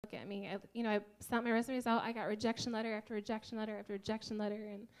look at me. I sent my resumes out. I got rejection letter after rejection letter after rejection letter,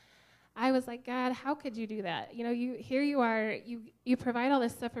 and I was like, God, how could you do that? Here you are. You provide all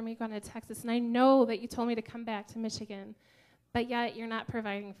this stuff for me going to Texas, and I know that you told me to come back to Michigan, but yet you're not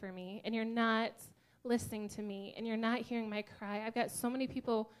providing for me, and you're not listening to me, and you're not hearing my cry. I've got so many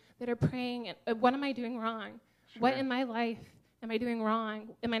people that are praying. And, what am I doing wrong? Sure. What in my life am I doing wrong?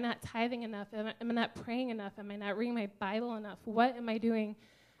 Am I not tithing enough? Am I not praying enough? Am I not reading my Bible enough? What am I doing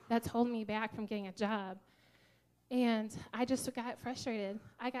that's holding me back from getting a job? And I just got frustrated.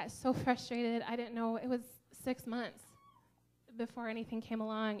 I got so frustrated. I didn't know. It was 6 months before anything came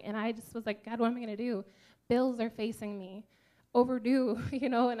along, and I just was like, God, what am I going to do? Bills are facing me, overdue,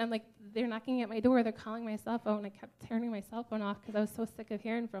 and I'm like, they're knocking at my door. They're calling my cell phone. I kept turning my cell phone off because I was so sick of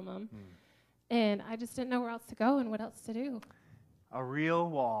hearing from them. And I just didn't know where else to go and what else to do. A real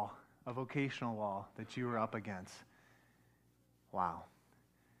wall, a vocational wall that you were up against. Wow.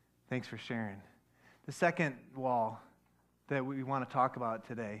 Thanks for sharing. The second wall that we want to talk about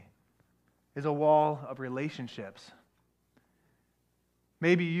today is a wall of relationships.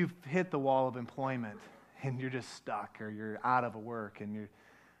 Maybe you've hit the wall of employment and you're just stuck, or you're out of work,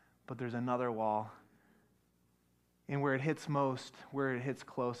 but there's another wall. And where it hits most, where it hits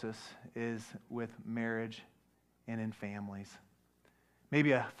closest, is with marriage and in families.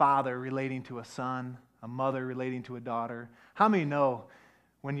 Maybe a father relating to a son, a mother relating to a daughter. How many know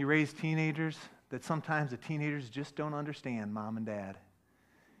when you raise teenagers that sometimes the teenagers just don't understand mom and dad?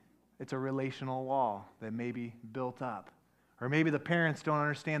 It's a relational wall that may be built up. Or maybe the parents don't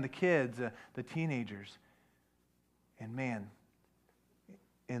understand the kids, the teenagers. And man,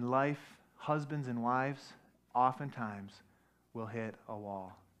 in life, husbands and wives oftentimes will hit a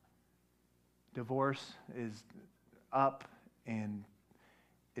wall. Divorce is up, and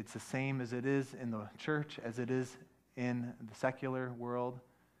it's the same as it is in the church, as it is in the secular world.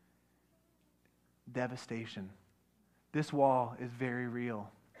 Devastation. This wall is very real.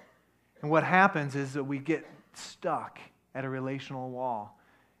 And what happens is that we get stuck at a relational wall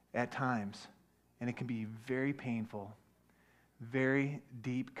at times, and it can be very painful, very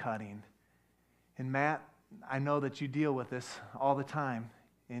deep cutting. And Matt, I know that you deal with this all the time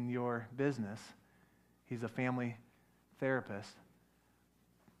in your business. He's a family therapist.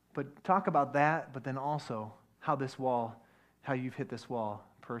 But talk about that, but then also how you've hit this wall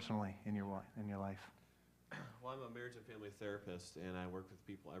personally in your life. Well, I'm a marriage and family therapist, and I work with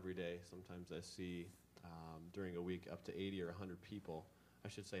people every day. Sometimes I see during a week up to 80 or 100 people. I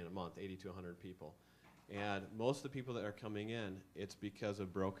should say in a month, 80 to 100 people. And most of the people that are coming in, it's because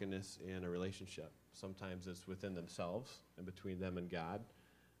of brokenness in a relationship. Sometimes it's within themselves and between them and God,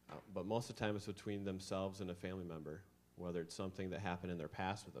 but most of the time it's between themselves and a family member, whether it's something that happened in their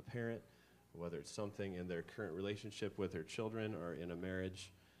past with a parent, whether it's something in their current relationship with their children or in a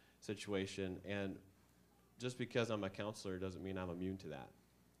marriage situation. And just because I'm a counselor doesn't mean I'm immune to that.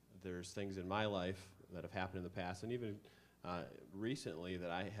 There's things in my life that have happened in the past, and even recently, that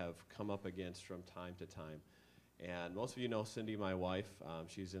I have come up against from time to time. And most of you know Cindy, my wife.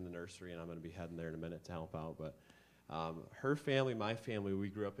 She's in the nursery, and I'm going to be heading there in a minute to help out. But her family, my family, we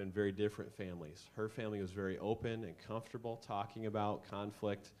grew up in very different families. Her family was very open and comfortable talking about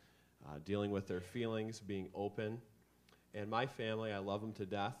conflict, dealing with their feelings, being open. And my family, I love them to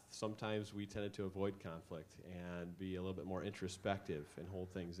death. Sometimes we tended to avoid conflict and be a little bit more introspective and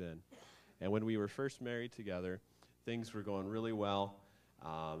hold things in. And when we were first married together, things were going really well.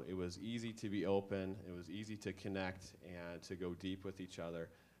 It was easy to be open. It was easy to connect and to go deep with each other.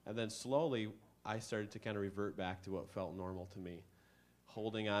 And then slowly, I started to kind of revert back to what felt normal to me.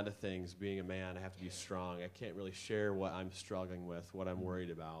 Holding on to things, being a man, I have to be strong. I can't really share what I'm struggling with, what I'm worried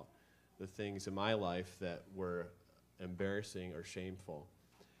about, the things in my life that were embarrassing or shameful.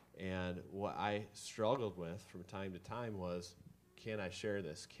 And what I struggled with from time to time was, can I share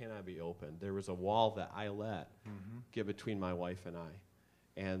this? Can I be open? There was a wall that I let get between my wife and I.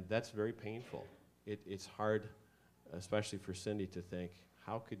 And that's very painful. It's hard, especially for Cindy, to think,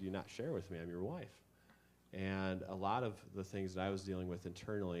 how could you not share with me? I'm your wife. And a lot of the things that I was dealing with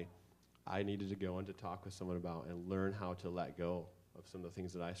internally, I needed to go in to talk with someone about and learn how to let go of some of the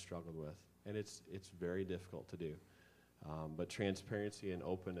things that I struggled with. And it's very difficult to do. But transparency and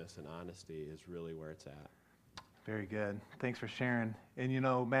openness and honesty is really where it's at. Very good. Thanks for sharing.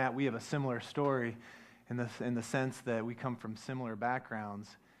 And Matt, we have a similar story in the sense that we come from similar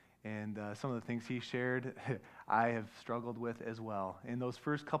backgrounds. And some of the things he shared, I have struggled with as well. In those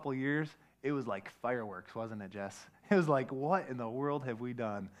first couple years, it was like fireworks, wasn't it, Jess? It was like, what in the world have we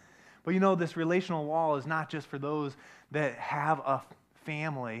done? But this relational wall is not just for those that have a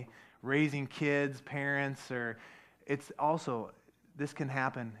family, raising kids, parents, or it's also this can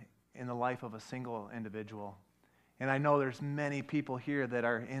happen in the life of a single individual. And I know there's many people here that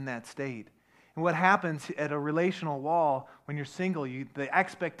are in that state. And what happens at a relational wall when you're single, the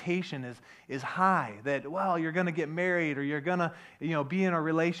expectation is high that, well, you're going to get married or you're going to be in a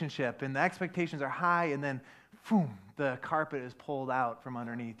relationship. And the expectations are high, and then, boom, the carpet is pulled out from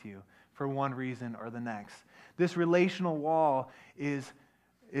underneath you for one reason or the next. This relational wall is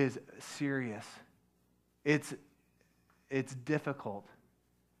serious. It's difficult.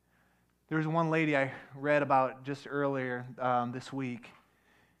 There was one lady I read about just earlier this week.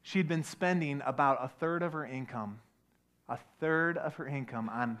 She'd been spending about a third of her income on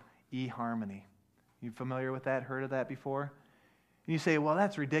eHarmony. You familiar with that? Heard of that before? And you say, well,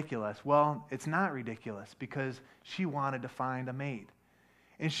 that's ridiculous. Well, it's not ridiculous because she wanted to find a mate.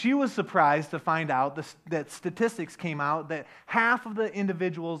 And she was surprised to find out that statistics came out that half of the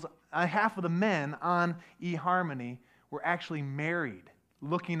men on eHarmony were actually married,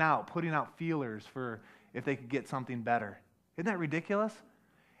 looking out, putting out feelers for if they could get something better. Isn't that ridiculous?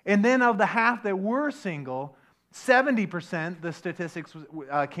 And then of the half that were single, 70%, the statistics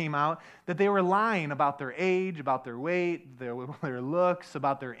came out, that they were lying about their age, about their weight, their looks,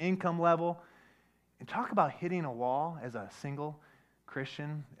 about their income level. And talk about hitting a wall as a single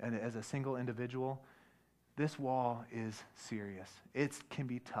Christian and as a single individual. This wall is serious. It can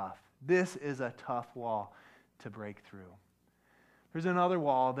be tough. This is a tough wall to break through. There's another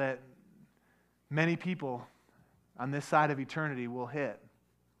wall that many people on this side of eternity will hit.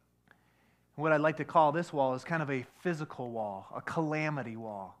 What I'd like to call this wall is kind of a physical wall, a calamity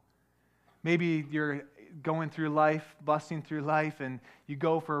wall. Maybe you're going through life, busting through life, and you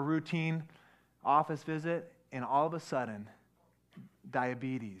go for a routine office visit, and all of a sudden,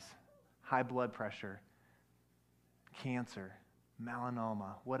 diabetes, high blood pressure, cancer,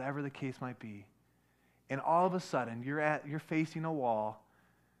 melanoma, whatever the case might be. And all of a sudden, you're facing a wall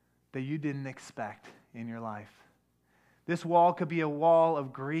that you didn't expect in your life. This wall could be a wall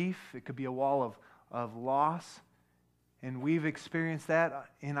of grief. It could be a wall of loss. And we've experienced that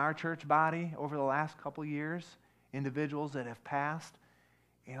in our church body over the last couple years, individuals that have passed.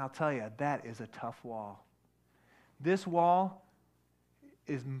 And I'll tell you, that is a tough wall. This wall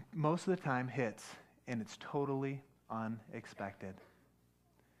is most of the time hits, and it's totally unexpected.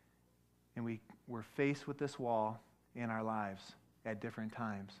 And we're faced with this wall in our lives at different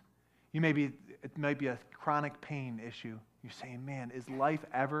times. It might be a chronic pain issue. You're saying, man, is life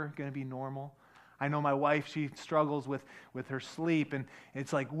ever going to be normal? I know my wife, she struggles with her sleep, and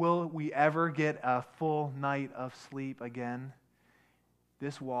it's like, will we ever get a full night of sleep again?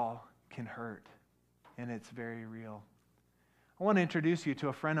 This wall can hurt, and it's very real. I want to introduce you to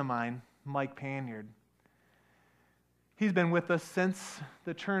a friend of mine, Mike Panyard. He's been with us since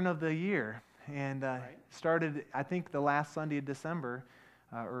the turn of the year, and started, I think, the last Sunday of December,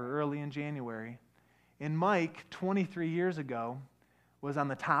 or early in January. And Mike, 23 years ago, was on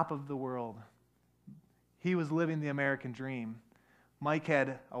the top of the world. He was living the American dream. Mike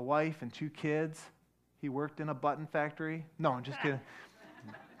had a wife and 2 kids. He worked in a button factory. No, I'm just kidding.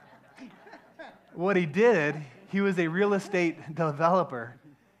 What he did, he was a real estate developer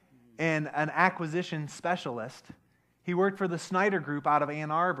and an acquisition specialist. He worked for the Snyder Group out of Ann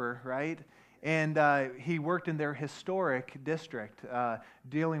Arbor, right? And he worked in their historic district,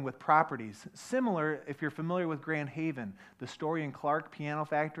 dealing with properties. Similar, if you're familiar with Grand Haven, the Story and Clark Piano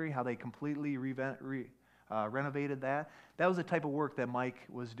Factory, how they completely renovated that. That was the type of work that Mike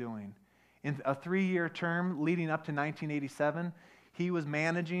was doing. In a 3-year term leading up to 1987, he was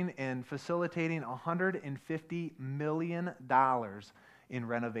managing and facilitating $150 million in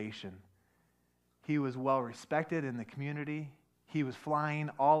renovation. He was well respected in the community. He was flying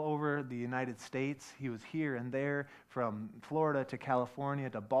all over the United States. He was here and there, from Florida to California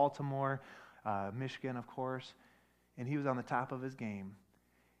to Baltimore, Michigan, of course. And he was on the top of his game.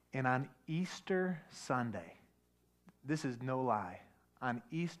 And on Easter Sunday, this is no lie, on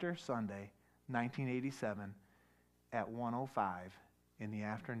Easter Sunday, 1987, at 1:05 in the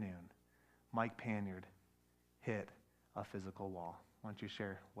afternoon, Mike Panyard hit a physical wall. Why don't you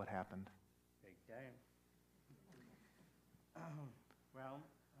share what happened? Big time. I was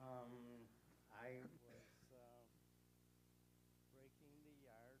breaking the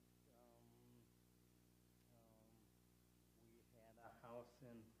yard. We had a house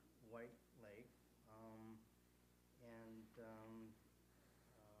in White Lake, and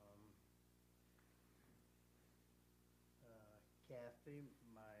Kathy,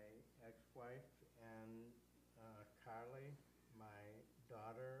 my ex-wife, and Carly, my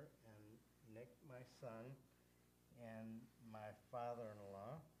daughter, and Nick, my son, and my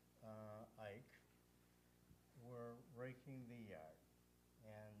father-in-law, Ike, were raking the yard.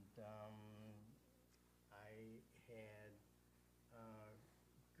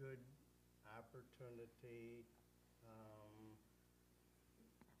 good opportunity. Um,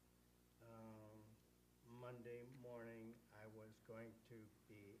 Monday morning, I was going to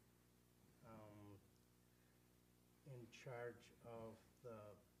be in charge of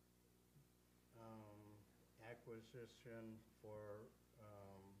the acquisition for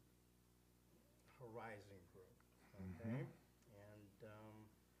Horizon Group, okay? And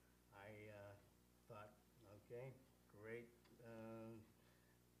I thought, okay, great.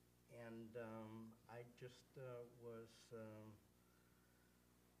 And I just was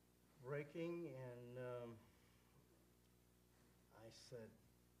braking, and I said,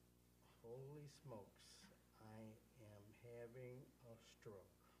 holy smokes, I am having a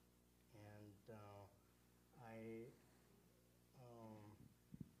stroke. And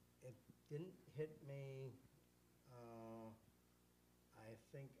it didn't hit me. I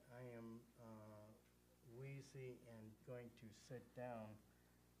think I am wheezy and going to sit down,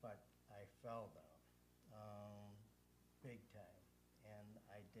 but I fell down big time, and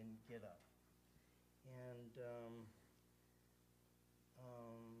I didn't get up. And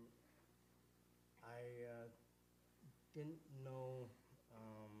I didn't know.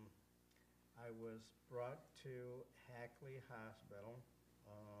 I was brought to Hackley Hospital.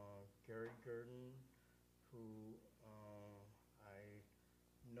 Gary Gurdon, who I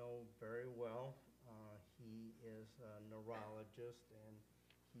know very well, he is a neurologist, and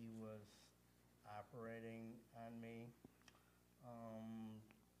he was operating on me.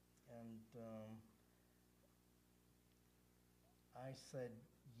 I said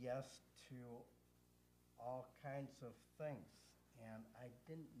yes to all kinds of things, and I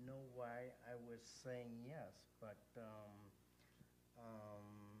didn't know why I was saying yes, but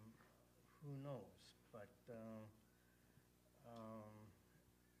who knows? But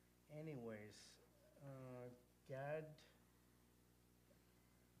anyways, God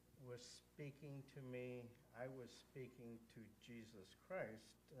was speaking to me. I was speaking to Jesus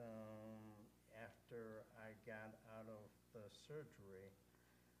Christ after I got out of the surgery.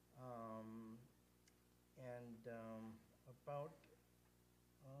 About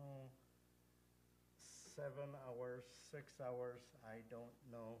 7 hours, 6 hours, I don't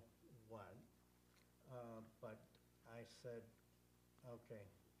know what, but I said, okay,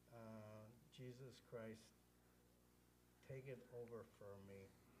 Jesus Christ, take it over for me.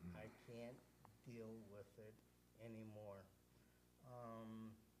 I can't deal with it anymore.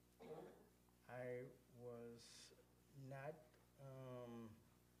 I was not,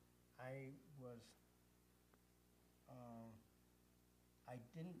 I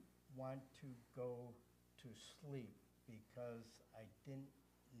didn't want to go to sleep because I didn't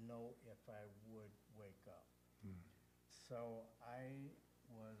know if I would wake up. So I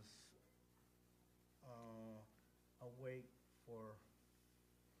was awake for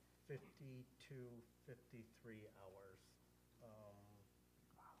 50 to 53 hours.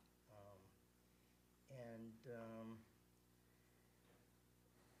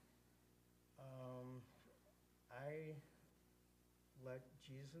 I let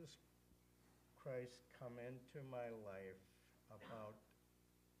Jesus Christ come into my life about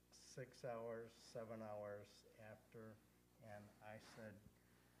 6 hours, 7 hours after, and I said,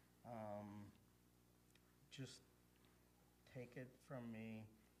 just take it from me.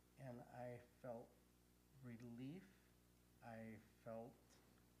 And I felt relief. I felt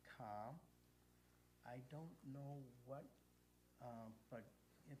calm. I don't know what, but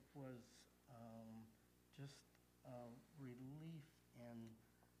it was just relief, and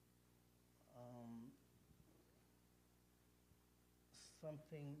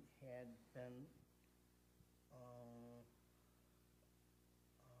something had been,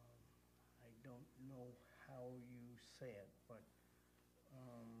 I don't know how you say it, but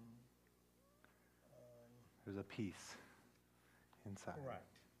There's a peace inside.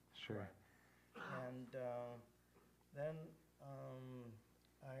 correct. Sure. Correct. And then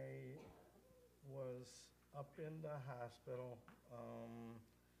I was up in the hospital.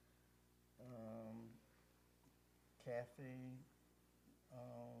 Kathy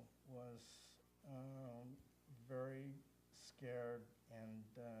was very scared, and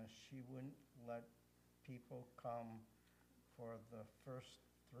she wouldn't let people come for the first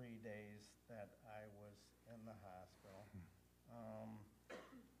 3 days that I was in the hospital.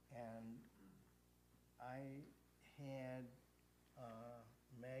 And I had a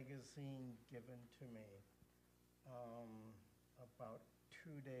magazine given to me about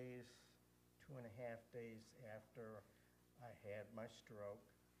 2 days, 2.5 days after I had my stroke.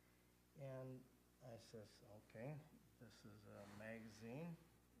 And I says, okay, this is a magazine.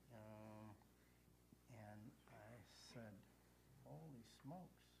 And I said, holy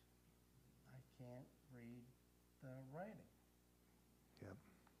smokes, writing. Yep.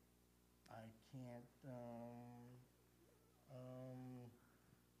 I can't,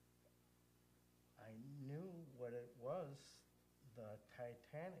 I knew what it was, the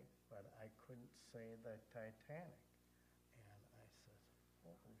Titanic, but I couldn't say the Titanic. And I said,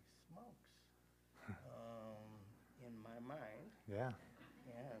 holy smokes, in my mind. Yeah.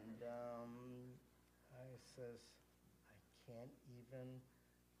 And I says, I can't even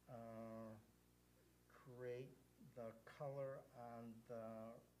create the color on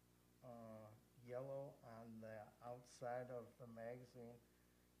the yellow on the outside of the magazine.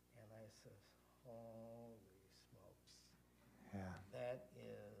 And I says, holy smokes. Yeah. That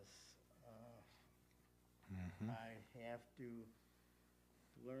is, I have to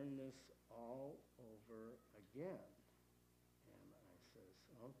learn this all over again. And I says,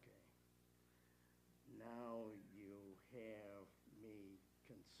 okay, now you have me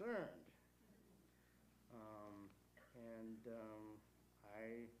concerned.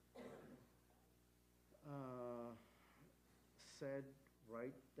 I said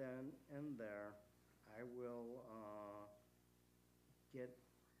right then and there, I will get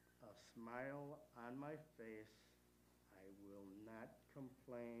a smile on my face. I will not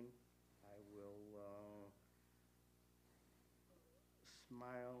complain. I will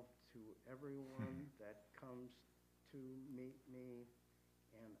smile to everyone that comes to meet me,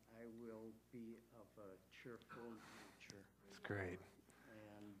 and I will be of a cheerful nature. It's great.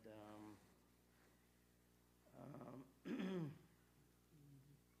 And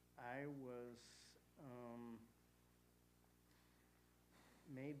I was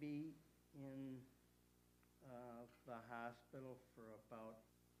maybe in the hospital for about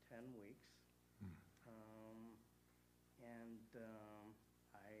 10 weeks.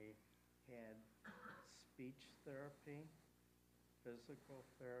 I had speech therapy, physical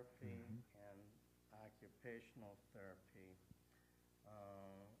therapy, and occupational therapy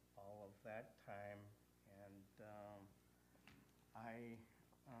all of that time. And I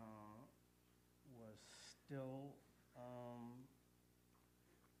was still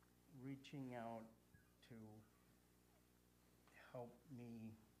reaching out to help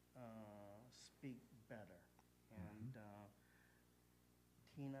me speak better. And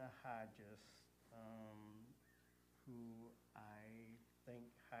Tina Hodges, who I think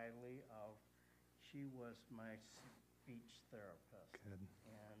highly of, she was my speech therapist. Good.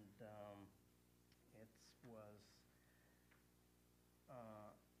 And it was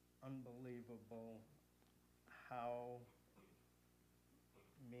unbelievable how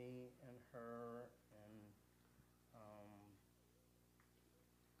me and her and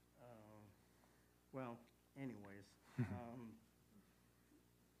well, anyways,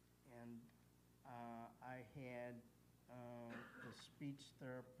 and I had the speech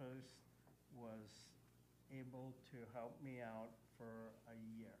therapist was able to help me out for a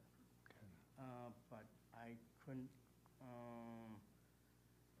year, but I couldn't.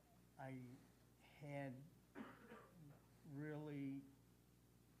 I had really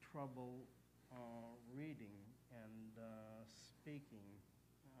trouble reading and speaking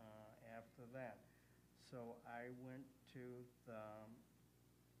after that. So I went to the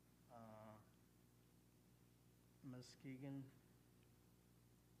Muskegon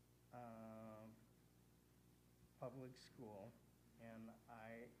public school, and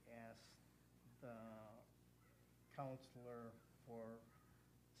I asked the counselor for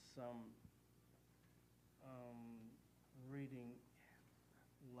some reading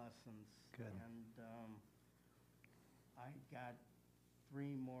lessons. Good. And I got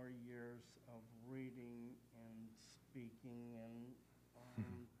 3 more years of reading and speaking and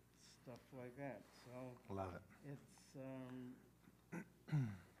stuff like that. So Love it. it's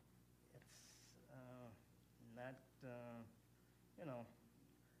not you know.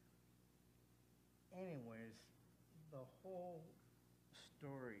 Anyways, the whole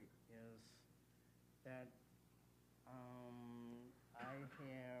story is that I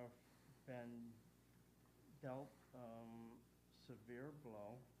have been dealt severe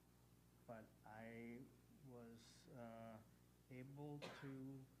blow, but I was able to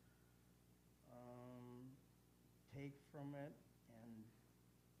take from it and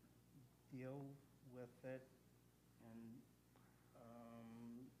deal with it and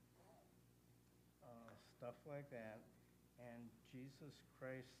stuff like that. And Jesus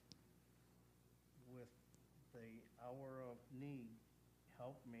Christ, with the hour of need,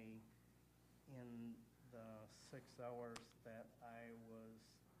 helped me in the 6 hours that I was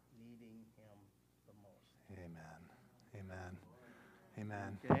needing him the most. Amen. Amen.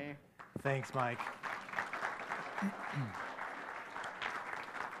 Amen. Okay? Thanks, Mike. 。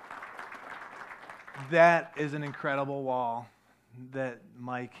 I That is an incredible wall that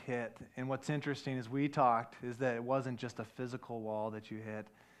Mike hit. And what's interesting is we talked is that it wasn't just a physical wall that you hit.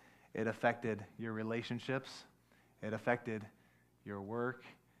 It affected your relationships. It affected your work.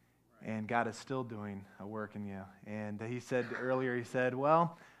 And God is still doing a work in you. And he said earlier,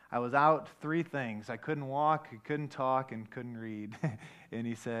 well, I was out 3 things. I couldn't walk, I couldn't talk, and couldn't read. And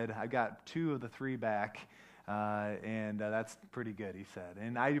he said, I got 2 of the 3 back. And that's pretty good, he said.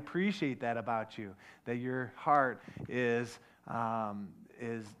 And I appreciate that about you, that your heart is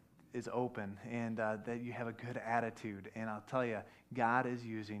open and that you have a good attitude. And I'll tell you, God is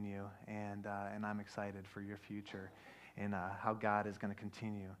using you, and I'm excited for your future and how God is going to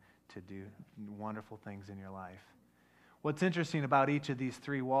continue to do wonderful things in your life. What's interesting about each of these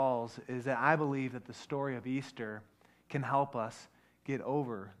 3 walls is that I believe that the story of Easter can help us get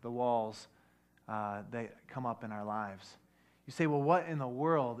over the walls that come up in our lives. You say, well, what in the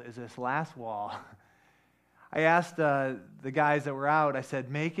world is this last wall? I asked the guys that were out, I said,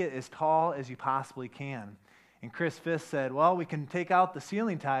 make it as tall as you possibly can. And Chris Fisk said, well, we can take out the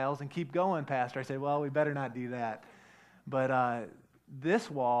ceiling tiles and keep going, Pastor. I said, well, we better not do that. But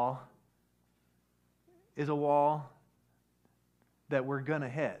this wall is a wall that we're going to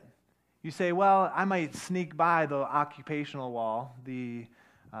hit. You say, well, I might sneak by the occupational wall, the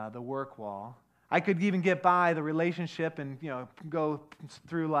work wall. I could even get by the relationship and go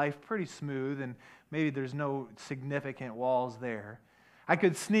through life pretty smooth, and maybe there's no significant walls there. I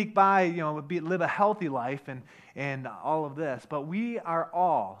could sneak by, live a healthy life and all of this. But we are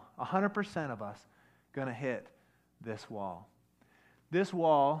all, 100% of us, going to hit this wall. This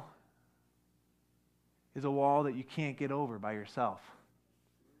wall is a wall that you can't get over by yourself.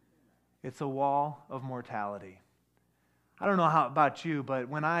 It's a wall of mortality. I don't know how about you, but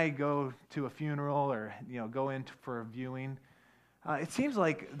when I go to a funeral or go in for a viewing, it seems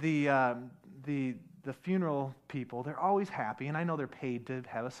like the funeral people, they're always happy, and I know they're paid to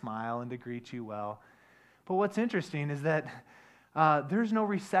have a smile and to greet you well. But what's interesting is that there's no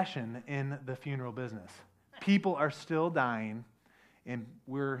recession in the funeral business. People are still dying, and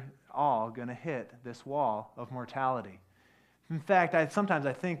we're all going to hit this wall of mortality. In fact, sometimes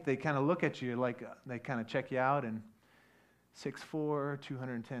I think they kind of look at you like they kind of check you out and 6'4",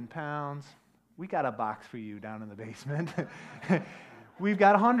 210 pounds. We got a box for you down in the basement. We've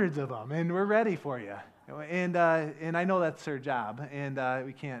got hundreds of them, and we're ready for you. And I know that's their job, and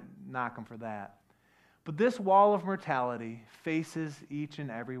we can't knock them for that. But this wall of mortality faces each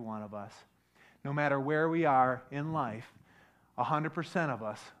and every one of us. No matter where we are in life, 100% of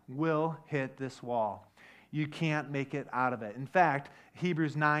us will hit this wall. You can't make it out of it. In fact,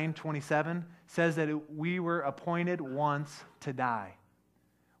 Hebrews 9:27 says that we were appointed once to die.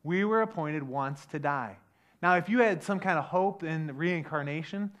 We were appointed once to die. Now, if you had some kind of hope in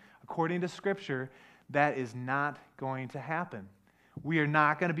reincarnation, according to Scripture, that is not going to happen. We are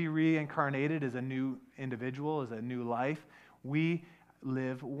not going to be reincarnated as a new individual, as a new life. We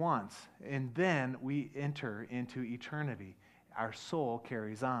live once, and then we enter into eternity. Our soul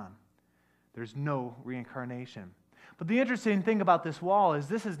carries on. There's no reincarnation. But the interesting thing about this wall is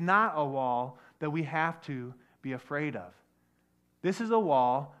this is not a wall that we have to be afraid of. This is a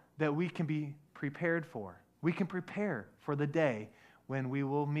wall that we can be prepared for. We can prepare for the day when we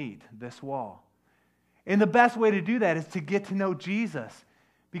will meet this wall. And the best way to do that is to get to know Jesus,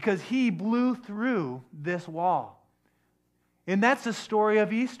 because he blew through this wall. And that's the story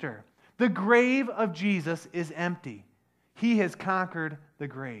of Easter. The grave of Jesus is empty. He has conquered the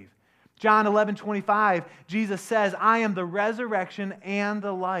grave. John 11:25, Jesus says, I am the resurrection and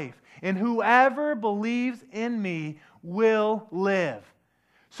the life, and whoever believes in me will live.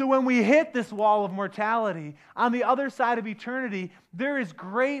 So when we hit this wall of mortality, on the other side of eternity, there is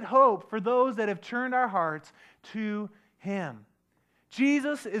great hope for those that have turned our hearts to him.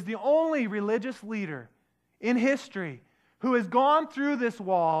 Jesus is the only religious leader in history who has gone through this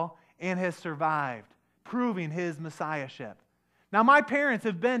wall and has survived, proving his messiahship. Now, my parents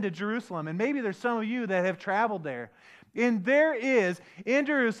have been to Jerusalem, and maybe there's some of you that have traveled there. And there is, in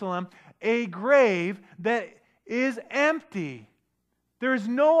Jerusalem, a grave that is empty. There is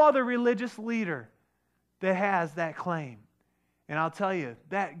no other religious leader that has that claim. And I'll tell you,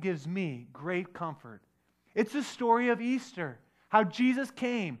 that gives me great comfort. It's the story of Easter, how Jesus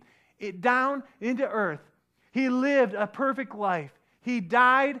came down into earth. He lived a perfect life. He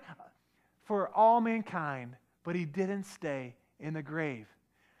died for all mankind, but he didn't stay in the grave.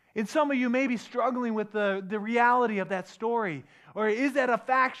 And some of you may be struggling with the reality of that story. Or is that a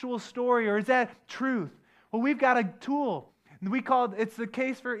factual story, or is that truth? Well, we've got a tool. It's the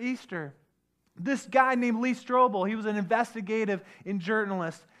case for Easter. This guy named Lee Strobel, he was an investigative and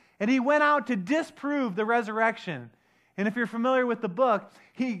journalist, And he went out to disprove the resurrection. And if you're familiar with the book,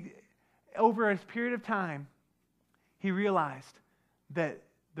 over a period of time, he realized that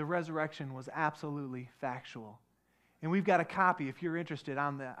the resurrection was absolutely factual. And we've got a copy, if you're interested,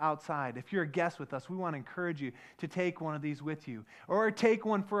 on the outside. If you're a guest with us, we want to encourage you to take one of these with you. Or take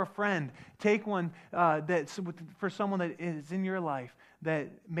one for a friend. Take one for someone that is in your life that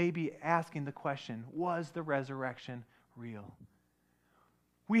may be asking the question, was the resurrection real?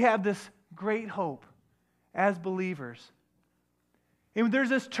 We have this great hope as believers. And there's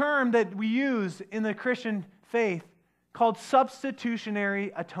this term that we use in the Christian faith called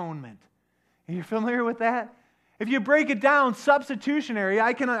substitutionary atonement. Are you familiar with that? If you break it down, substitutionary,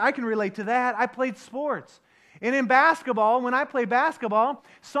 I can relate to that. I played sports. And in basketball, when I played basketball,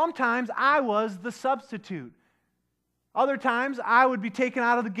 sometimes I was the substitute. Other times, I would be taken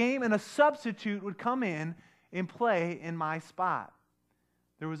out of the game and a substitute would come in and play in my spot.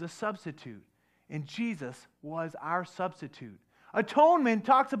 There was a substitute, and Jesus was our substitute. Atonement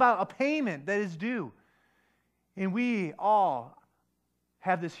talks about a payment that is due. And we all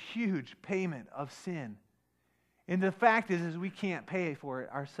have this huge payment of sin. And the fact is we can't pay for it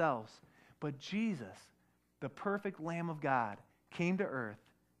ourselves. But Jesus, the perfect Lamb of God, came to earth.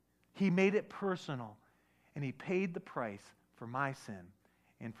 He made it personal. And He paid the price for my sin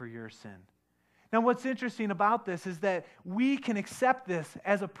and for your sin. Now, what's interesting about this is that we can accept this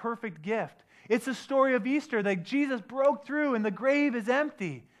as a perfect gift. It's a story of Easter that Jesus broke through and the grave is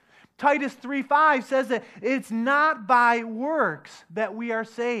empty. Titus 3:5 says that it's not by works that we are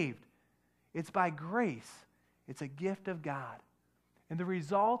saved. It's by grace. It's a gift of God. And the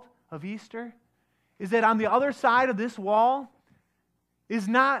result of Easter is that on the other side of this wall is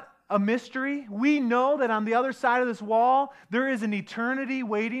not a mystery. We know that on the other side of this wall, there is an eternity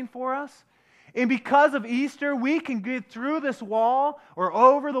waiting for us. And because of Easter, we can get through this wall or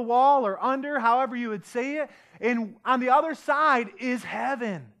over the wall or under, however you would say it. And on the other side is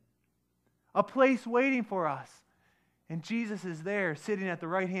heaven, a place waiting for us. And Jesus is there sitting at the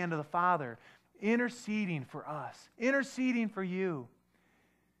right hand of the Father, interceding for us, interceding for you.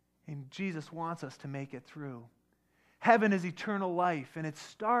 And Jesus wants us to make it through. Heaven is eternal life, and it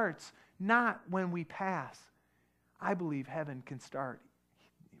starts not when we pass. I believe heaven can start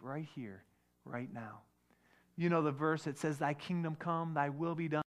right here, right now. You know the verse that says, "Thy kingdom come, thy will be done."